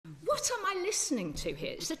am I listening to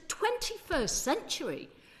here? It's the 21st century.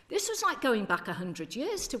 This was like going back 100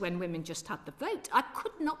 years to when women just had the vote. I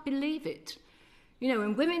could not believe it. You know,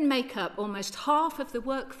 and women make up almost half of the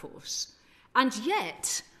workforce. And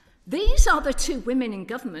yet, these are the two women in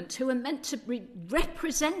government who are meant to be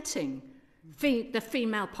representing the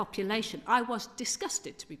female population. I was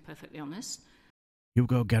disgusted, to be perfectly honest. You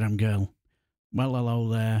go get 'em, girl. Well, hello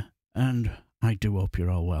there, and I do hope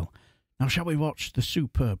you're all well. Now, shall we watch the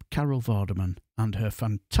superb Carol Vorderman and her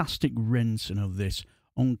fantastic rinsing of this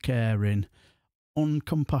uncaring,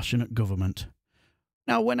 uncompassionate government?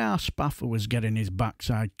 Now, when our spaffer was getting his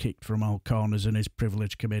backside kicked from all corners in his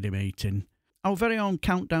privilege committee meeting, our very own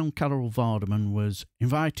Countdown Carol Vorderman was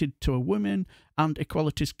invited to a Women and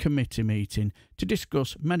Equalities Committee meeting to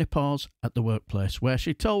discuss menopause at the workplace, where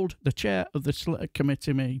she told the chair of the select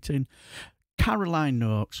committee meeting, Caroline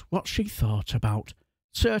Nokes, what she thought about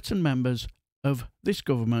certain members of this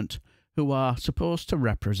government who are supposed to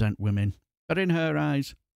represent women, but in her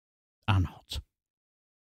eyes are not.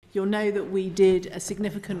 You'll know that we did a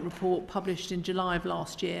significant report published in July of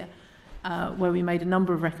last year where we made a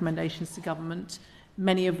number of recommendations to government,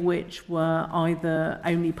 many of which were either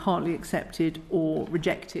only partly accepted or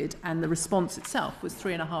rejected, and the response itself was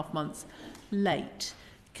 3.5 months late.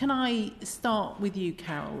 Can I start with you,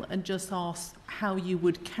 Carol, and just ask how you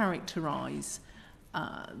would characterise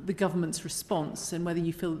the government's response and whether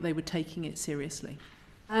you feel that they were taking it seriously?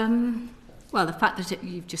 Well, the fact that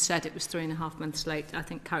you've just said it was 3.5 months late, I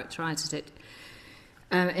think characterises it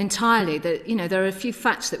entirely. That, you know, there are a few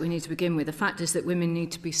facts that we need to begin with. The fact is that women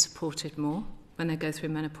need to be supported more when they go through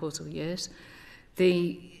menopausal years.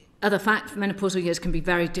 The other fact, menopausal years can be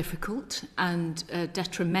very difficult and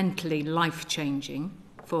detrimentally life-changing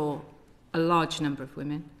for a large number of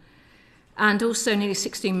women. And also nearly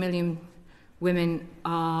 16 million women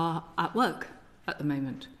are at work at the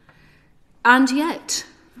moment. And yet,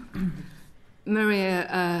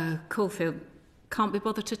 Maria Caulfield can't be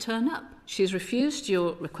bothered to turn up. She's refused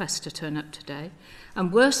your request to turn up today.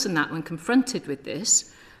 And worse than that, when confronted with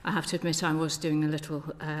this, I have to admit I was doing a little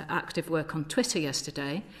active work on Twitter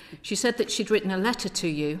yesterday. She said that she'd written a letter to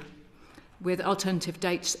you with alternative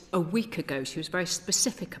dates a week ago. She was very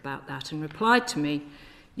specific about that and replied to me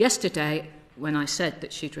yesterday when I said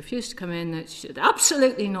that she'd refused to come in, that she said,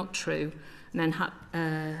 absolutely not true. And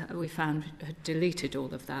then we found had deleted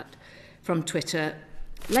all of that from Twitter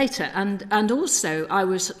later. And also I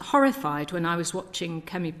was horrified when I was watching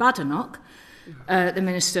Kemi Badenoch, the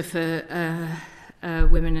Minister for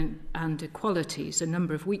Women and Equalities, a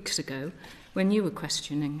number of weeks ago, when you were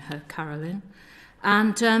questioning her, Caroline.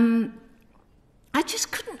 And I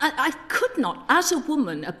just couldn't, I could not, as a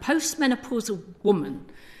woman, a postmenopausal woman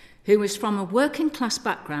who was from a working class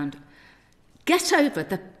background, get over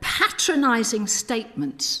the patronising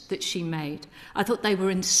statements that she made. I thought they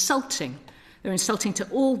were insulting. They were insulting to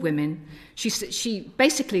all women. She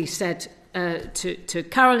basically said to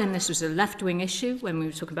Caroline this was a left-wing issue when we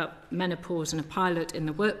were talking about menopause and a pilot in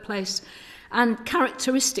the workplace, and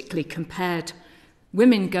characteristically compared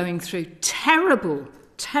women going through terrible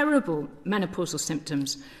menopausal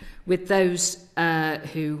symptoms with those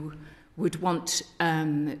who would want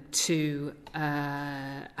to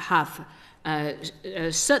have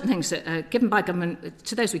certain things that are given by government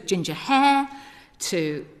to those with ginger hair,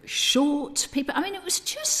 to short people. I mean, it was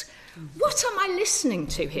just, what am I listening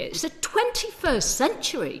to here? It's the 21st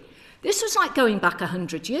century. This was like going back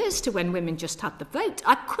 100 years to when women just had the vote.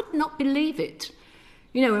 I could not believe it.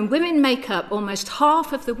 You know, and women make up almost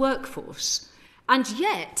half of the workforce, and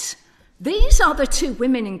yet these are the two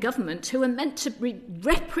women in government who are meant to be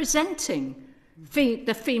representing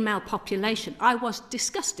the female population. I was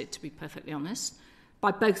disgusted, to be perfectly honest,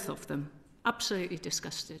 by both of them. Absolutely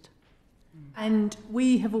disgusted. And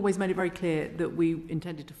we have always made it very clear that we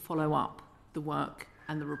intended to follow up the work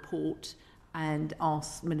and the report and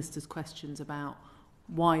ask ministers questions about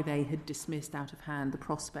why they had dismissed out of hand the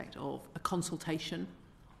prospect of a consultation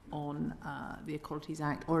on the Equalities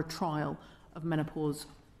Act or a trial of menopause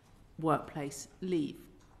workplace leave.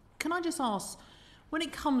 Can I just ask, when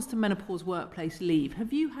it comes to menopause workplace leave,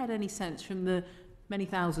 have you had any sense from the many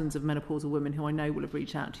thousands of menopausal women who I know will have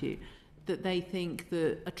reached out to you that they think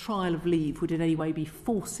that a trial of leave would in any way be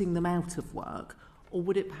forcing them out of work, or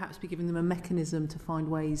would it perhaps be giving them a mechanism to find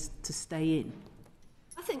ways to stay in?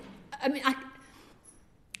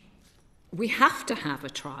 We have to have a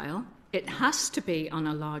trial. It has to be on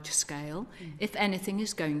a large scale if anything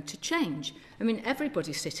is going to change. I mean,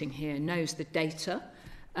 everybody sitting here knows the data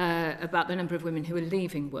about the number of women who are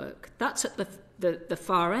leaving work. That's at the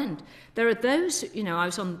far end. There are those, you know, I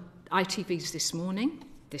was on ITV's this morning,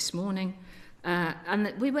 and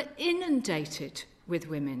that we were inundated with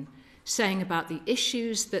women saying about the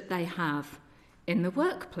issues that they have in the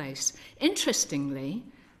workplace. Interestingly,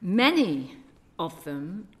 many of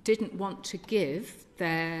them didn't want to give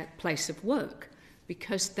their place of work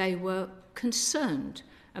because they were concerned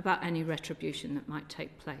about any retribution that might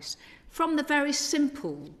take place. From the very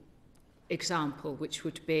simple example, which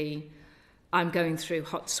would be, I'm going through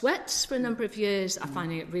hot sweats for a number of years, I'm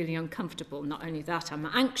finding it really uncomfortable. Not only that, I'm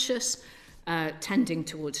anxious, tending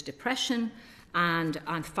towards depression, and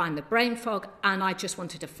I find the brain fog, and I just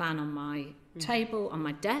wanted a fan on my table, on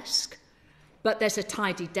my desk, but there's a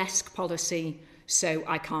tidy desk policy, so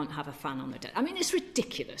I can't have a fan on the desk. I mean, it's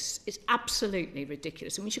ridiculous. It's absolutely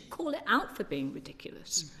ridiculous, and we should call it out for being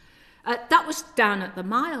ridiculous. That was down at the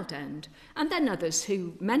mild end. And then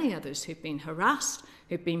many others who've been harassed,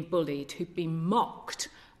 who've been bullied, who've been mocked.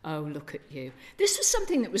 Oh, look at you. This was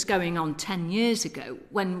something that was going on 10 years ago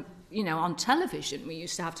when, on television we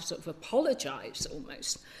used to have to sort of apologise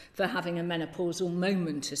almost for having a menopausal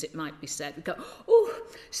moment, as it might be said. We'd go, oh,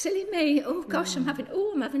 silly me. Oh, gosh, I'm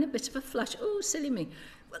having a bit of a flush. Oh, silly me.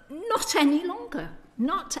 Well, not any longer.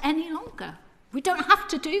 Not any longer. We don't have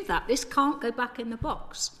to do that. This can't go back in the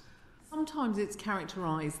box. Sometimes it's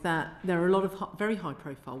characterised that there are a lot of very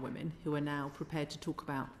high-profile women who are now prepared to talk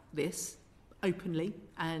about this openly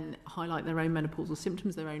and highlight their own menopausal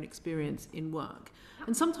symptoms, their own experience in work.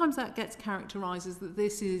 And sometimes that gets characterised as that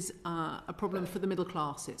this is a problem for the middle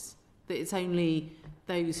classes, that it's only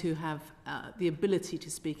those who have the ability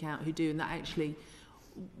to speak out who do, and that actually...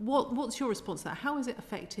 What's your response to that? How is it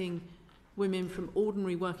affecting women from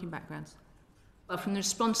ordinary working backgrounds? Well, from the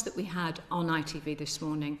response that we had on ITV this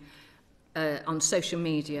morning, on social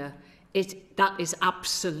media, that is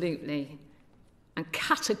absolutely and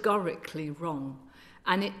categorically wrong.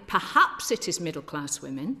 And perhaps it is middle-class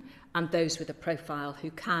women and those with a profile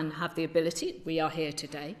who can have the ability, we are here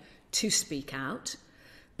today, to speak out.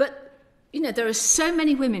 But, there are so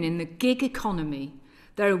many women in the gig economy.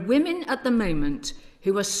 There are women at the moment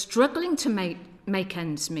who are struggling to make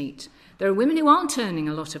ends meet. There are women who aren't earning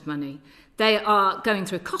a lot of money. They are going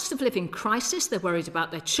through a cost of living crisis. They're worried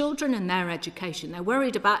about their children and their education. They're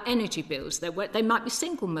worried about energy bills. They might be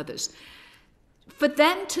single mothers. For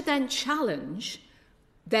them to then challenge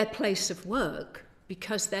their place of work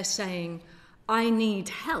because they're saying, I need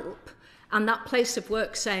help, and that place of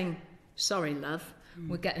work saying, sorry, love,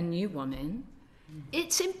 we'll get a new one in,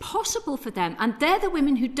 it's impossible for them. And they're the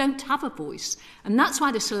women who don't have a voice. And that's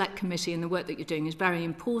why the Select Committee and the work that you're doing is very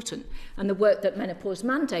important, and the work that Menopause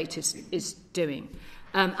Mandate is doing.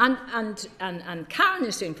 And Karen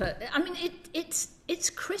is doing. It's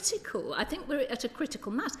critical. I think we're at a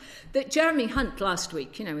critical mass. That Jeremy Hunt last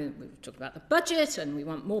week, we talked about the budget and we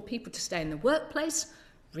want more people to stay in the workplace.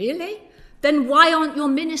 Really? Then why aren't your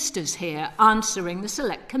ministers here answering the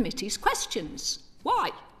Select Committee's questions?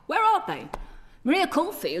 Why? Where are they? Maria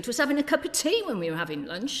Caulfield was having a cup of tea when we were having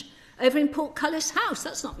lunch over in Portcullis House.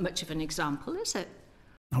 That's not much of an example, is it?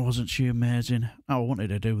 Oh, wasn't she amazing? I wanted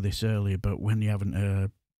to do this earlier, but when you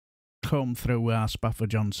haven't come through our Spaffer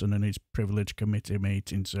Johnson and his privilege committee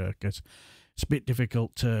meeting circuit, it's a bit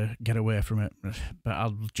difficult to get away from it. But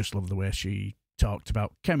I just love the way she talked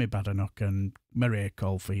about Kemi Badenoch and Maria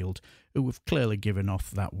Caulfield, who have clearly given off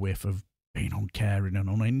that whiff of being uncaring and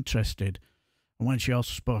uninterested. And when she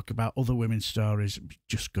also spoke about other women's stories, it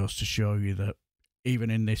just goes to show you that even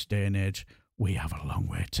in this day and age, we have a long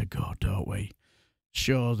way to go, don't we?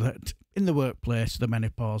 Shows that in the workplace, the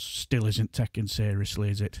menopause still isn't taken seriously,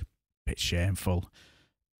 is it? Bit shameful.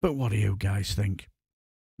 But what do you guys think?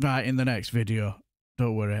 Right, in the next video,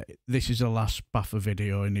 don't worry, this is the last Spaffer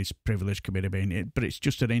video in his privilege committee, but it's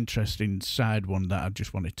just an interesting side one that I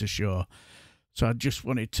just wanted to show. So I just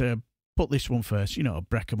wanted to put this one first,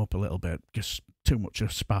 break them up a little bit, because too much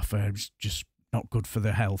of Spaffer is just not good for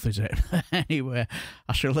the health, is it? Anyway,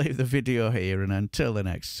 I shall leave the video here, and until the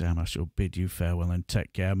next time, I shall bid you farewell and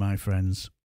take care, my friends.